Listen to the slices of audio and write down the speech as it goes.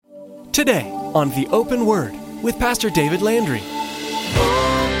Today on The Open Word with Pastor David Landry.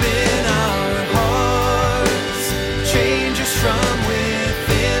 Open our hearts, change us from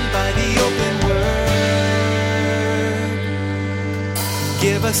within by the open word.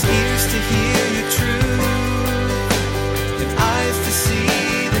 Give us ears to hear your truth and eyes to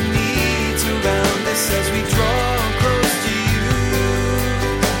see the needs around us as we draw close to you.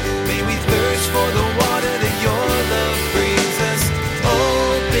 May we thirst for the water that your love brings us.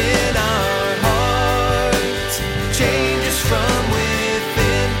 Open our hearts, change us from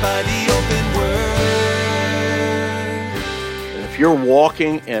within by the open word. If you're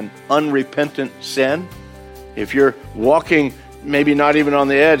walking in unrepentant sin, if you're walking maybe not even on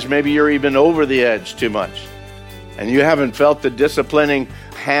the edge, maybe you're even over the edge too much, and you haven't felt the disciplining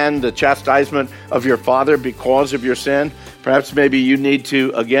hand, the chastisement of your Father because of your sin, perhaps maybe you need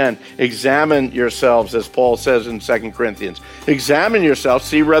to, again, examine yourselves, as Paul says in 2 Corinthians. Examine yourself,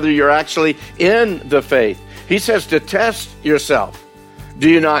 see whether you're actually in the faith. He says to test yourself. Do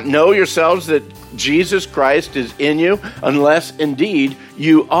you not know yourselves that Jesus Christ is in you, unless indeed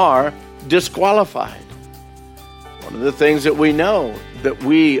you are disqualified? One of the things that we know that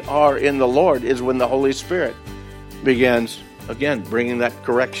we are in the Lord is when the Holy Spirit begins, again, bringing that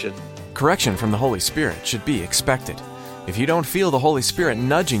correction. Correction from the Holy Spirit should be expected. If you don't feel the Holy Spirit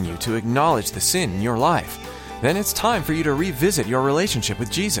nudging you to acknowledge the sin in your life, then it's time for you to revisit your relationship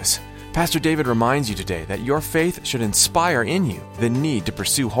with Jesus. Pastor David reminds you today that your faith should inspire in you the need to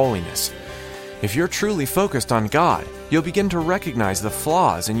pursue holiness. If you're truly focused on God, you'll begin to recognize the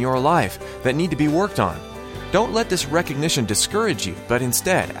flaws in your life that need to be worked on. Don't let this recognition discourage you, but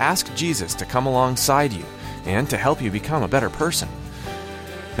instead ask Jesus to come alongside you and to help you become a better person.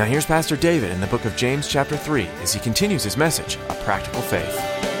 Now here's Pastor David in the book of James chapter 3 as he continues his message, A Practical Faith.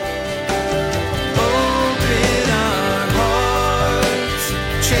 Open our hearts,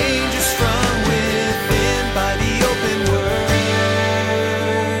 change us from within by the open word.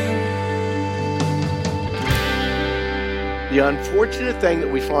 The unfortunate thing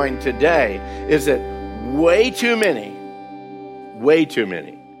that we find today is that way too many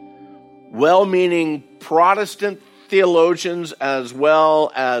well-meaning Protestant theologians, as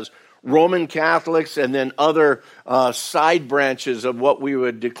well as Roman Catholics, and then other side branches of what we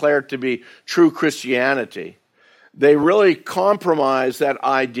would declare to be true Christianity, they really compromise that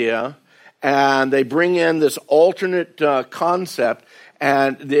idea, and they bring in this alternate concept,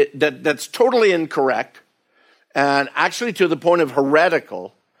 and that's totally incorrect, and actually to the point of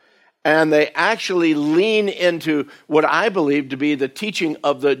heretical. And they actually lean into what I believe to be the teaching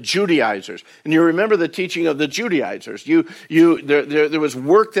of the Judaizers. And you remember the teaching of the Judaizers. There was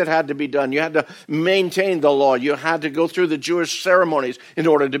work that had to be done. You had to maintain the law. You had to go through the Jewish ceremonies in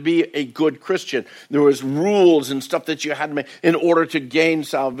order to be a good Christian. There was rules and stuff that you had to make in order to gain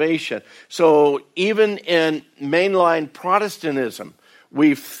salvation. So even in mainline Protestantism,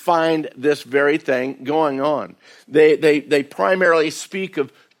 we find this very thing going on. They primarily speak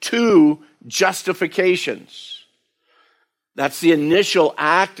of two justifications. That's the initial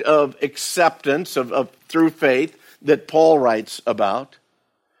act of acceptance of through faith that Paul writes about.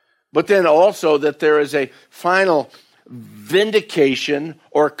 But then also that there is a final vindication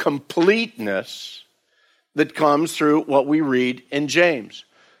or completeness that comes through what we read in James.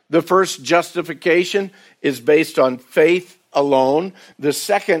 The first justification is based on faith alone. The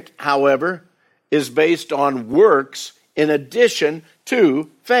second, however, is based on works in addition to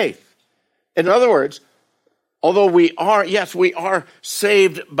faith. In other words, although we are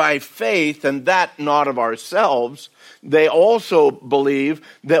saved by faith, and that not of ourselves, they also believe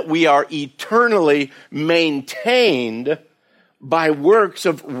that we are eternally maintained by works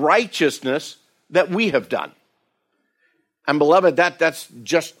of righteousness that we have done. And beloved, that's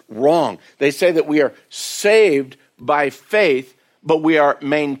just wrong. They say that we are saved by faith, but we are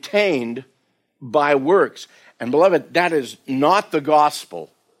maintained by works. And beloved, that is not the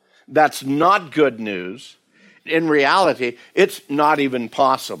gospel. That's not good news. In reality, it's not even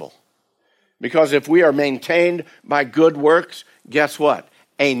possible. Because if we are maintained by good works, guess what?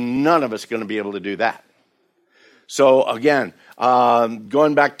 Ain't none of us going to be able to do that. So again,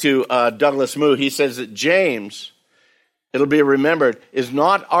 going back to Douglas Moo, he says that James, it'll be remembered, is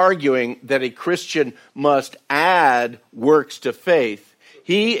not arguing that a Christian must add works to faith.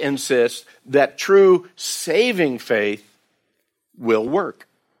 He insists that true saving faith will work.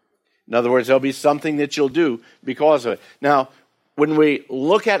 In other words, there'll be something that you'll do because of it. Now, when we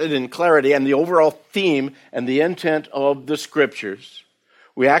look at it in clarity and the overall theme and the intent of the Scriptures,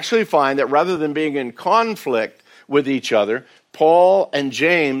 we actually find that rather than being in conflict with each other, Paul and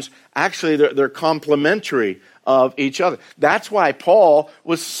James, actually they're complementary of each other. That's why Paul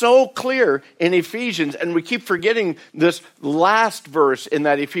was so clear in Ephesians, and we keep forgetting this last verse in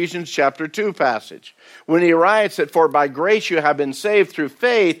that Ephesians chapter 2 passage, when he writes that, "For by grace you have been saved through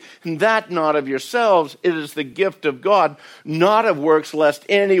faith, and that not of yourselves, it is the gift of God, not of works, lest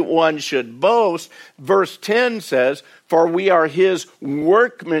anyone should boast." Verse 10 says, "For we are his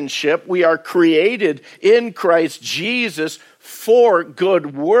workmanship, we are created in Christ Jesus for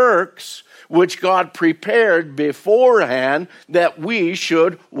good works, which God prepared beforehand that we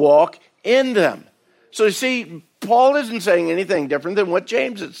should walk in them." So you see, Paul isn't saying anything different than what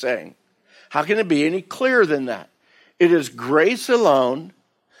James is saying. How can it be any clearer than that? It is grace alone,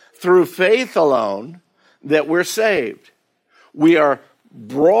 through faith alone, that we're saved. We are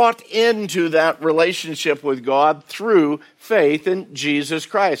brought into that relationship with God through faith in Jesus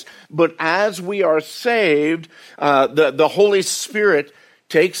Christ. But as we are saved, the Holy Spirit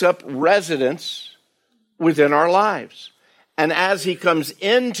takes up residence within our lives. And as he comes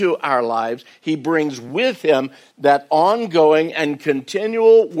into our lives, he brings with him that ongoing and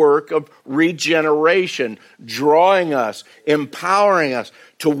continual work of regeneration, drawing us, empowering us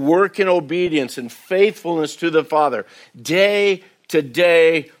to work in obedience and faithfulness to the Father. Day to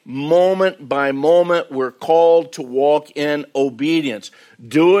day, moment by moment, we're called to walk in obedience,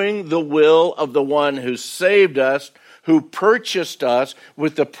 doing the will of the one who saved us, who purchased us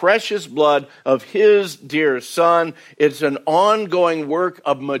with the precious blood of his dear Son. It's an ongoing work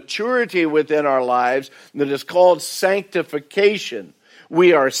of maturity within our lives that is called sanctification.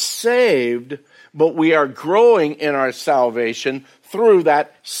 We are saved, but we are growing in our salvation through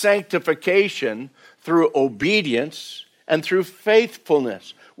that sanctification, through obedience, and through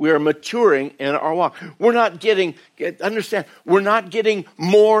faithfulness. We are maturing in our walk. We're not getting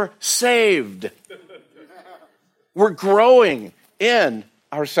more saved. We're growing in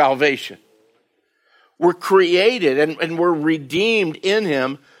our salvation. We're created and we're redeemed in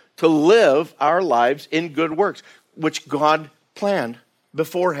him to live our lives in good works, which God planned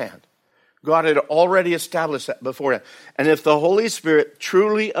beforehand. God had already established that beforehand. And if the Holy Spirit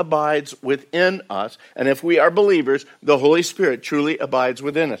truly abides within us, and if we are believers, the Holy Spirit truly abides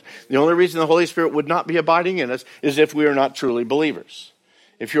within us. The only reason the Holy Spirit would not be abiding in us is if we are not truly believers.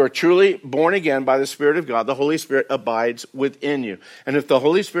 If you are truly born again by the Spirit of God, the Holy Spirit abides within you. And if the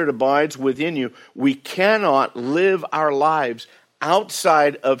Holy Spirit abides within you, we cannot live our lives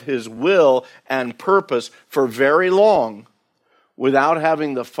outside of his will and purpose for very long without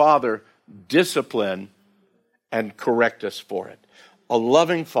having the Father discipline and correct us for it. A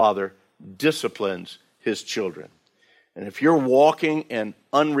loving Father disciplines his children. And if you're walking in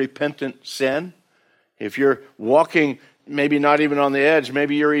unrepentant sin, if you're walking maybe not even on the edge,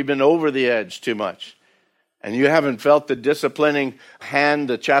 maybe you're even over the edge too much, and you haven't felt the disciplining hand,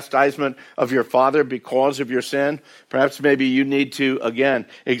 the chastisement of your Father because of your sin, perhaps maybe you need to, again,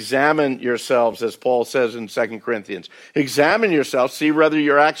 examine yourselves, as Paul says in 2 Corinthians. Examine yourselves, see whether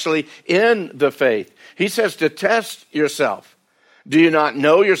you're actually in the faith. He says to test yourself. Do you not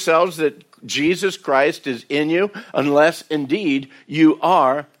know yourselves that Jesus Christ is in you, unless indeed you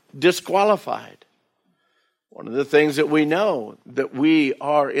are disqualified? One of the things that we know that we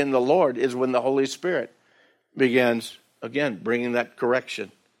are in the Lord is when the Holy Spirit begins, again, bringing that correction,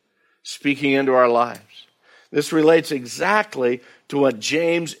 speaking into our lives. This relates exactly to what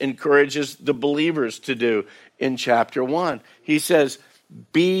James encourages the believers to do in chapter 1. He says,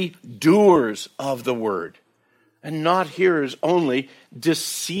 be doers of the word, and not hearers only,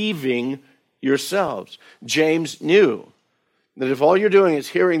 deceiving yourselves. James knew that if all you're doing is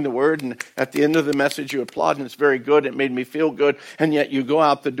hearing the word, and at the end of the message you applaud, and it's very good, it made me feel good, and yet you go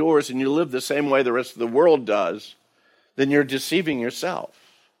out the doors and you live the same way the rest of the world does, then you're deceiving yourself.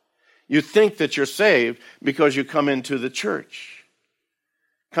 You think that you're saved because you come into the church.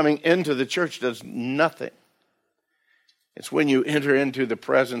 Coming into the church does nothing. It's when you enter into the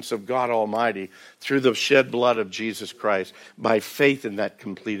presence of God Almighty through the shed blood of Jesus Christ, by faith in that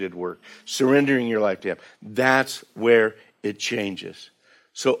completed work, surrendering your life to him. That's where it changes.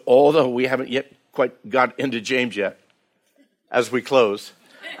 So although we haven't yet quite got into James yet, as we close,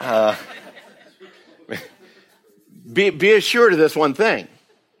 be assured of this one thing.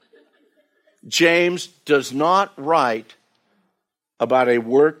 James does not write about a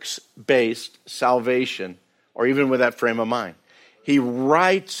works-based salvation, or even with that frame of mind. He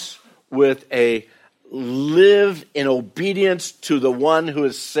writes with a live in obedience to the one who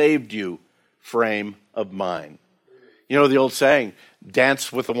has saved you frame of mind. You know the old saying,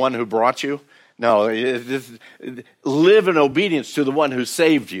 dance with the one who brought you? No, live in obedience to the one who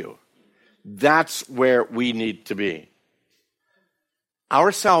saved you. That's where we need to be.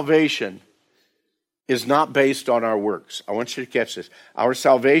 Our salvation is not based on our works. I want you to catch this. Our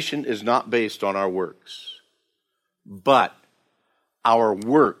salvation is not based on our works, but our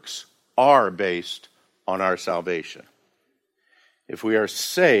works are based on our salvation. If we are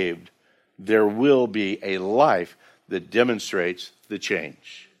saved, there will be a life that demonstrates the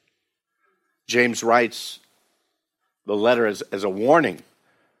change. James writes the letter as a warning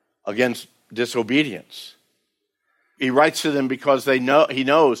against disobedience. He writes to them because he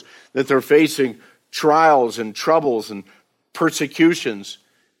knows that they're facing trials and troubles and persecutions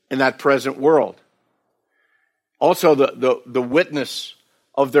in that present world. Also, the witness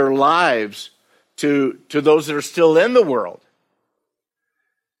of their lives to those that are still in the world.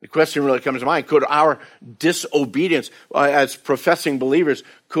 The question really comes to mind, could our disobedience, as professing believers,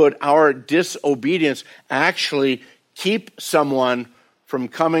 could our disobedience actually keep someone from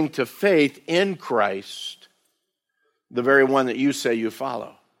coming to faith in Christ, the very one that you say you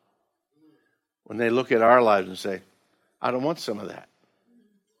follow? When they look at our lives and say, I don't want some of that.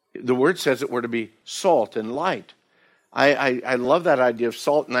 The Word says that we're to be salt and light. I love that idea of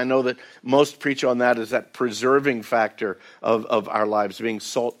salt, and I know that most preach on that as that preserving factor of our lives, being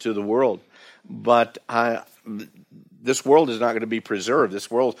salt to the world. But this world is not going to be preserved.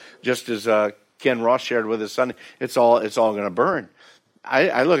 This world, just as Ken Ross shared with his son, it's all going to burn.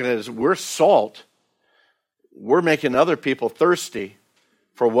 I look at it as we're salt. We're making other people thirsty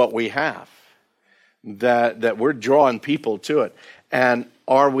for what we have. That we're drawing people to it. And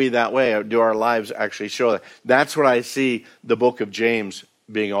are we that way? Or do our lives actually show that? That's what I see the book of James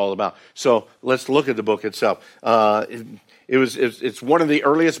being all about. So let's look at the book itself. It's one of the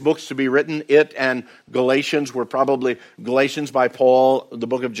earliest books to be written. It and Galatians were probably Galatians by Paul, the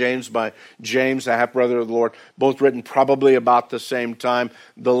book of James by James, the half-brother of the Lord, both written probably about the same time,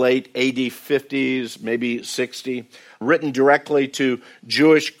 the late AD 50s, maybe 60. Written directly to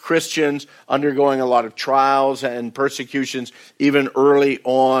Jewish Christians undergoing a lot of trials and persecutions, even early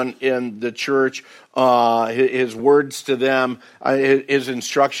on in the church. His words to them, his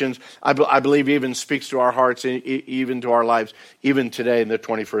instructions, I believe even speaks to our hearts, even to our lives, even today in the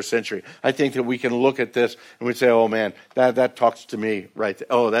 21st century. I think that we can look at this and we say, oh man, that talks to me right there.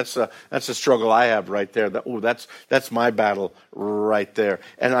 Oh, that's a struggle I have right there. That's my battle right there.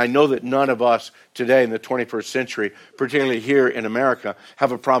 And I know that none of us today in the 21st century, particularly here in America,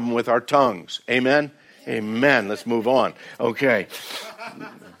 have a problem with our tongues. Amen? Amen. Let's move on. Okay.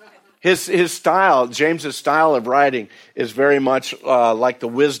 His style, James's style of writing, is very much like the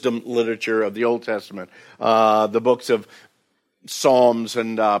wisdom literature of the Old Testament. The books of Psalms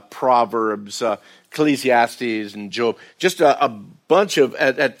and Proverbs, Ecclesiastes and Job. Just a bunch of,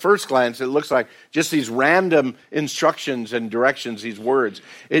 at first glance, it looks like just these random instructions and directions, these words.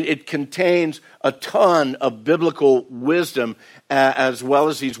 It contains a ton of biblical wisdom as well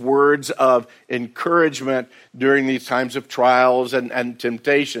as these words of encouragement during these times of trials and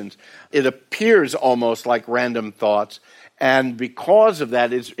temptations. It appears almost like random thoughts. And because of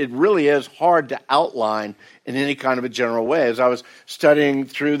that, it really is hard to outline in any kind of a general way. As I was studying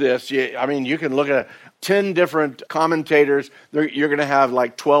through this, you can look at 10 different commentators. You're going to have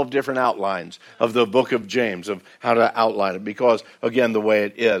like 12 different outlines of the book of James, of how to outline it, because, again, the way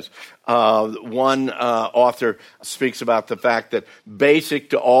it is. One author speaks about the fact that basic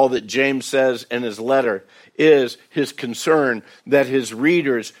to all that James says in his letter is his concern that his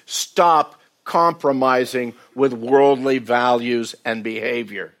readers stop compromising with worldly values and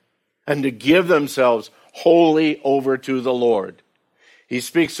behavior, and to give themselves wholly over to the Lord. He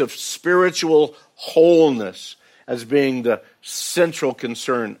speaks of spiritual wholeness as being the central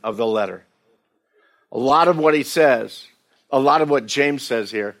concern of the letter. A lot of what he says, a lot of what James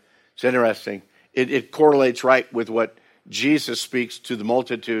says here, it's interesting. It correlates right with what Jesus speaks to the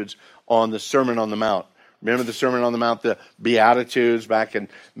multitudes on the Sermon on the Mount. Remember the Sermon on the Mount, the Beatitudes back in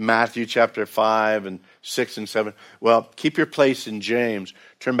Matthew chapter 5 and 6 and 7? Well, keep your place in James.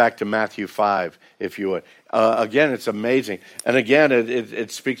 Turn back to Matthew 5, if you would. Again, it's amazing. And again,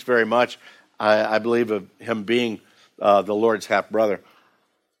 it speaks very much, I believe, of him being the Lord's half-brother.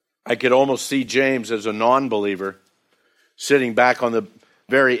 I could almost see James as a non-believer sitting back on the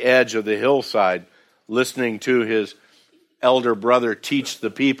very edge of the hillside, listening to his elder brother teach the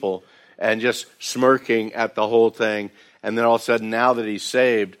people, and just smirking at the whole thing. And then all of a sudden, now that he's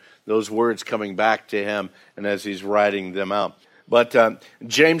saved, those words coming back to him, and as he's writing them out. But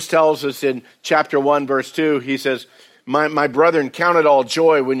James tells us in chapter 1, verse 2, he says, My brethren, count it all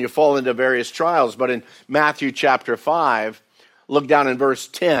joy when you fall into various trials. But in Matthew chapter 5, look down in verse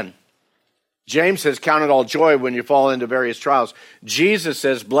 10. James says, count it all joy when you fall into various trials. Jesus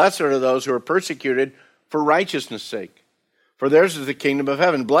says, blessed are those who are persecuted for righteousness' sake, for theirs is the kingdom of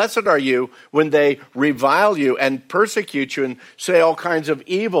heaven. Blessed are you when they revile you and persecute you and say all kinds of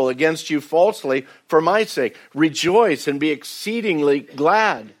evil against you falsely for my sake. Rejoice and be exceedingly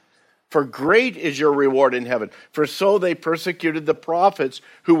glad, for great is your reward in heaven. For so they persecuted the prophets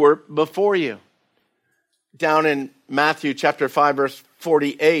who were before you. Down in Matthew chapter 5, verse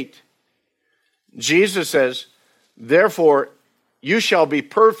 48, Jesus says, therefore you shall be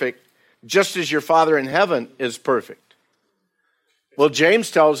perfect, just as your Father in heaven is perfect. Well, James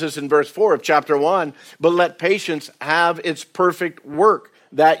tells us in verse 4 of chapter 1, but let patience have its perfect work,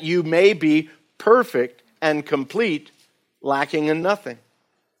 that you may be perfect and complete, lacking in nothing.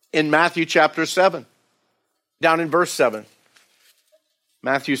 In Matthew chapter 7, down in verse 7,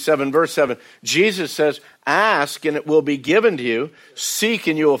 Matthew 7, verse 7, Jesus says, ask and it will be given to you, seek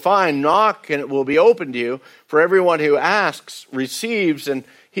and you will find, knock and it will be opened to you. For everyone who asks receives, and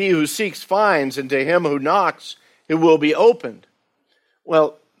he who seeks finds, and to him who knocks it will be opened.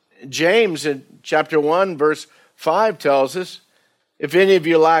 Well, James in chapter 1, verse 5 tells us, if any of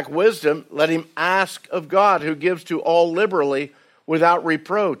you lack wisdom, let him ask of God, who gives to all liberally without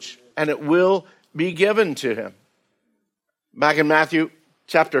reproach, and it will be given to him. Back in Matthew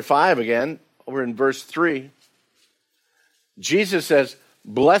chapter 5 again, over in verse 3, Jesus says,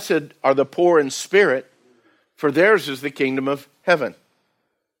 blessed are the poor in spirit, for theirs is the kingdom of heaven.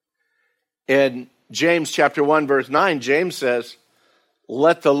 In James chapter 1, verse 9, James says,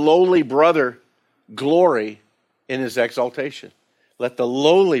 let the lowly brother glory in his exaltation. Let the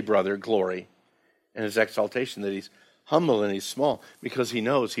lowly brother glory in his exaltation, that he's humble and he's small, because he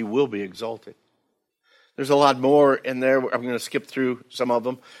knows he will be exalted. There's a lot more in there. I'm going to skip through some of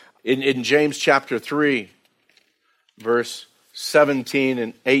them. In James chapter 3, verse 17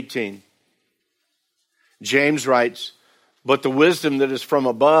 and 18, James writes, but the wisdom that is from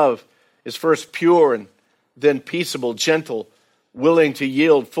above is first pure and then peaceable, gentle, willing to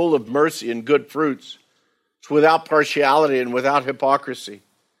yield, full of mercy and good fruits. It's without partiality and without hypocrisy.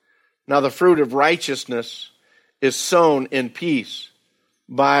 Now the fruit of righteousness is sown in peace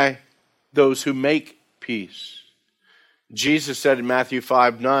by those who make peace. Jesus said in Matthew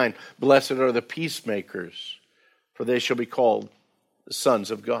 5:9, blessed are the peacemakers, for they shall be called the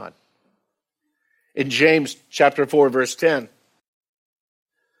sons of God. In James chapter 4, verse 10,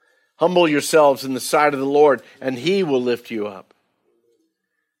 humble yourselves in the sight of the Lord, and he will lift you up.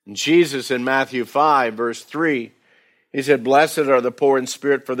 And Jesus in Matthew 5, verse 3, he said, blessed are the poor in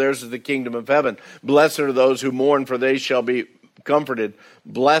spirit, for theirs is the kingdom of heaven. Blessed are those who mourn, for they shall be comforted.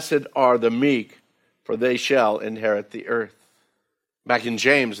 Blessed are the meek, for they shall inherit the earth. Back in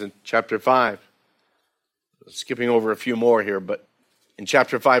James in chapter 5, skipping over a few more here, but in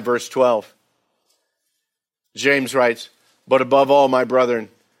chapter 5, verse 12, James writes, but above all, my brethren,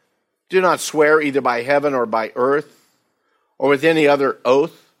 do not swear either by heaven or by earth or with any other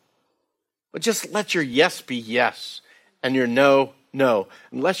oath, but just let your yes be yes and your no, no,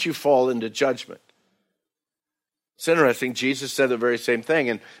 unless you fall into judgment. It's interesting, Jesus said the very same thing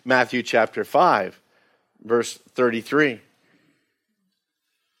in Matthew chapter 5, verse 33.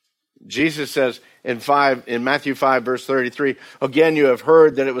 Jesus says in Matthew 5, verse 33, again you have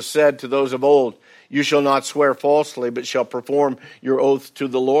heard that it was said to those of old, you shall not swear falsely, but shall perform your oath to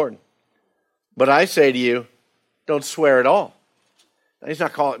the Lord. But I say to you, don't swear at all. Now, he's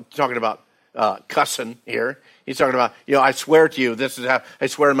not talking about cussing here. He's talking about, I swear to you, this is how I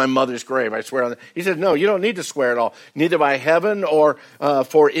swear in my mother's grave. I swear on. He says, no, you don't need to swear at all. Neither by heaven or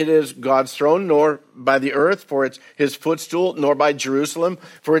for it is God's throne, nor by the earth, for it's his footstool, nor by Jerusalem,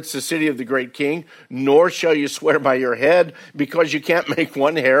 for it's the city of the great king. Nor shall you swear by your head, because you can't make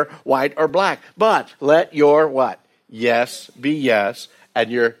one hair white or black. But let your what? Yes be yes, and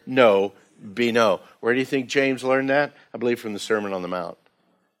your no be no. Where do you think James learned that? I believe from the Sermon on the Mount.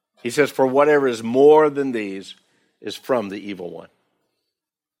 He says, for whatever is more than these is from the evil one.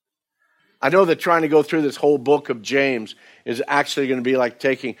 I know that trying to go through this whole book of James is actually going to be like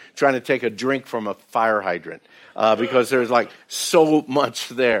trying to take a drink from a fire hydrant, because there's like so much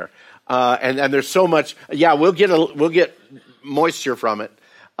there. And there's so much, we'll get moisture from it,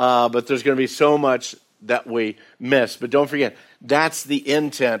 but there's going to be so much that we miss. But don't forget, that's the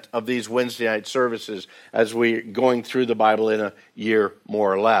intent of these Wednesday night services as we're going through the Bible in a year,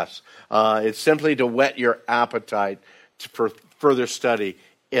 more or less. It's simply to whet your appetite for further study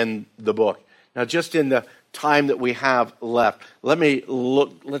in the book. Now, just in the time that we have left,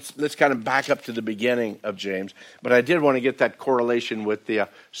 let's kind of back up to the beginning of James. But I did want to get that correlation with the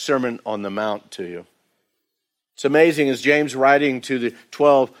Sermon on the Mount to you. It's amazing, as James writing to the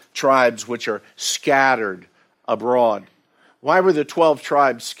 12 tribes which are scattered abroad. Why were the 12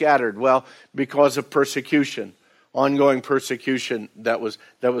 tribes scattered? Well, because of persecution. ongoing persecution that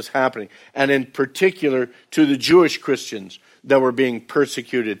was happening, and in particular to the Jewish Christians that were being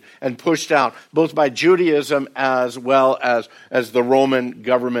persecuted and pushed out, both by Judaism as well as the Roman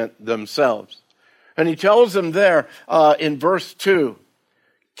government themselves. And he tells them there in verse 2,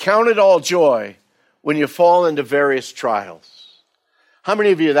 count it all joy when you fall into various trials. How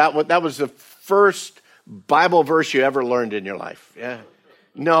many of you, that was the first Bible verse you ever learned in your life? Yeah.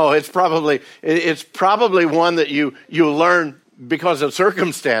 No, it's probably one that you learn because of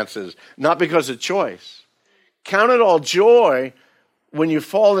circumstances, not because of choice. Count it all joy when you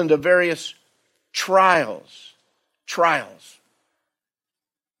fall into various trials. Trials.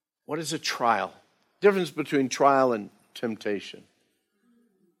 What is a trial? Difference between trial and temptation.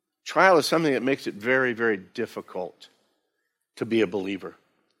 Trial is something that makes it very, very difficult to be a believer.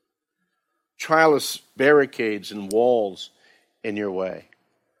 Trial is barricades and walls in your way.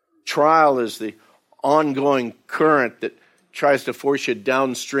 Trial is the ongoing current that tries to force you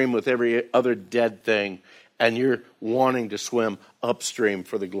downstream with every other dead thing, and you're wanting to swim upstream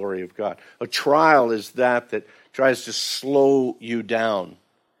for the glory of God. A trial is that tries to slow you down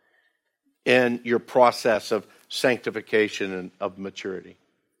in your process of sanctification and of maturity.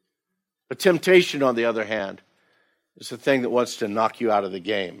 A temptation, on the other hand, is the thing that wants to knock you out of the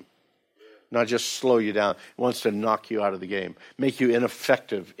game. Not just slow you down. It wants to knock you out of the game, make you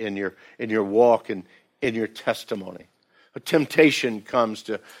ineffective in your walk and in your testimony. A temptation comes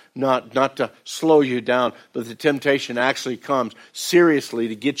to not to slow you down, but the temptation actually comes seriously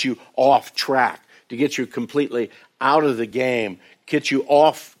to get you off track, to get you completely out of the game, get you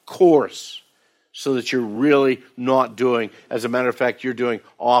off course, so that you're really not doing, as a matter of fact, you're doing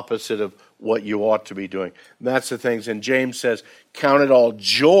opposite of what you ought to be doing. And that's the things. And James says, count it all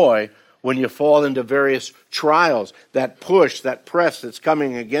joy when you fall into various trials, that push, that press that's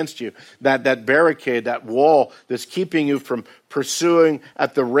coming against you, that barricade, that wall that's keeping you from pursuing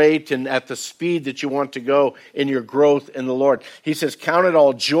at the rate and at the speed that you want to go in your growth in the Lord. He says, count it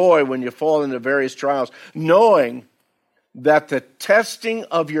all joy when you fall into various trials, knowing that the testing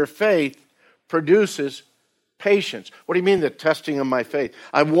of your faith produces patience. What do you mean the testing of my faith?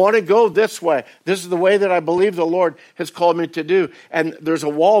 I want to go this way. This is the way that I believe the Lord has called me to do. And there's a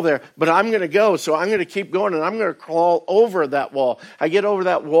wall there, but I'm going to go. So I'm going to keep going, and I'm going to crawl over that wall. I get over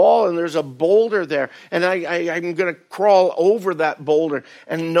that wall, and there's a boulder there. And I'm going to crawl over that boulder.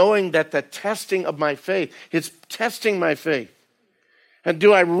 And knowing that the testing of my faith, it's testing my faith. And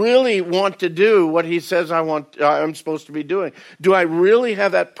do I really want to do what he says I'm supposed to be doing? Do I really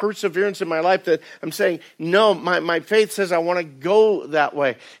have that perseverance in my life that I'm saying, no, my faith says I want to go that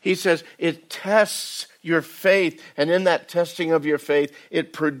way. He says it tests your faith, and in that testing of your faith,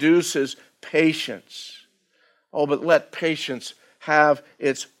 it produces patience. Oh, but let patience have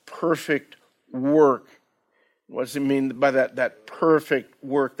its perfect work. What does it mean by that perfect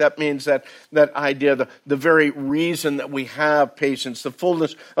work? That means that idea, the very reason that we have patience, the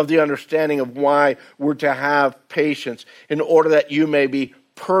fullness of the understanding of why we're to have patience, in order that you may be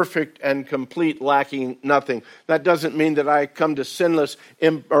perfect and complete, lacking nothing. That doesn't mean that I come to sinless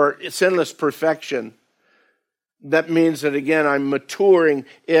perfection. That means that, again, I'm maturing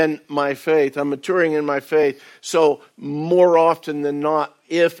in my faith. I'm maturing in my faith. So more often than not,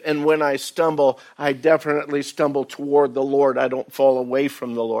 if and when I stumble, I definitely stumble toward the Lord. I don't fall away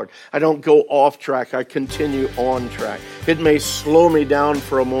from the Lord. I don't go off track. I continue on track. It may slow me down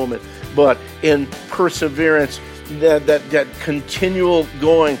for a moment, but in perseverance, that continual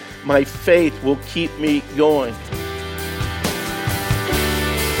going, my faith will keep me going.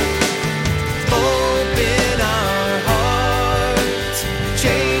 Open our hearts,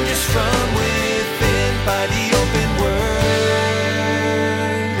 change us from within by the open word.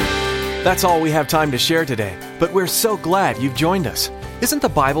 That's all we have time to share today, but we're so glad you've joined us. Isn't the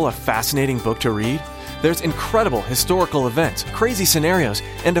Bible a fascinating book to read? There's incredible historical events, crazy scenarios,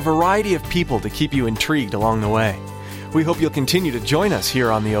 and a variety of people to keep you intrigued along the way. We hope you'll continue to join us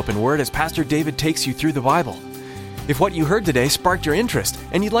here on The Open Word as Pastor David takes you through the Bible. If what you heard today sparked your interest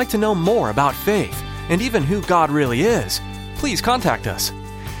and you'd like to know more about faith and even who God really is, please contact us.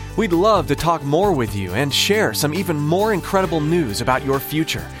 We'd love to talk more with you and share some even more incredible news about your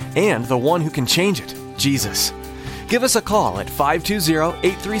future and the one who can change it, Jesus. Give us a call at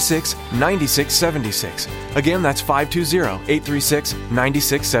 520-836-9676. Again, that's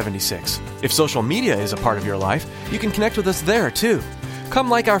 520-836-9676. If social media is a part of your life, you can connect with us there too. Come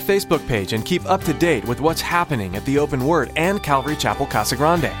like our Facebook page and keep up to date with what's happening at The Open Word and Calvary Chapel, Casa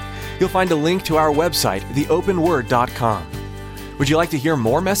Grande. You'll find a link to our website, theopenword.com. Would you like to hear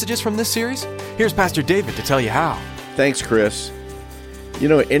more messages from this series? Here's Pastor David to tell you how. Thanks, Chris. You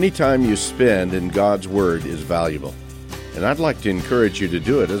know, any time you spend in God's Word is valuable, and I'd like to encourage you to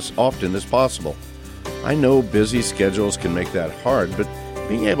do it as often as possible. I know busy schedules can make that hard, but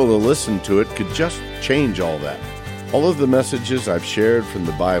being able to listen to it could just change all that. All of the messages I've shared from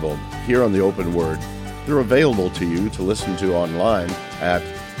the Bible here on the Open Word, they're available to you to listen to online at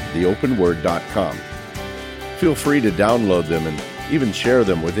theopenword.com. Feel free to download them and even share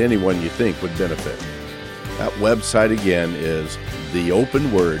them with anyone you think would benefit. That website again is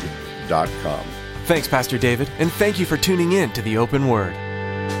theopenword.com. Thanks, Pastor David, and thank you for tuning in to The Open Word.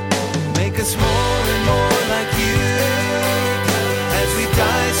 Make us more and more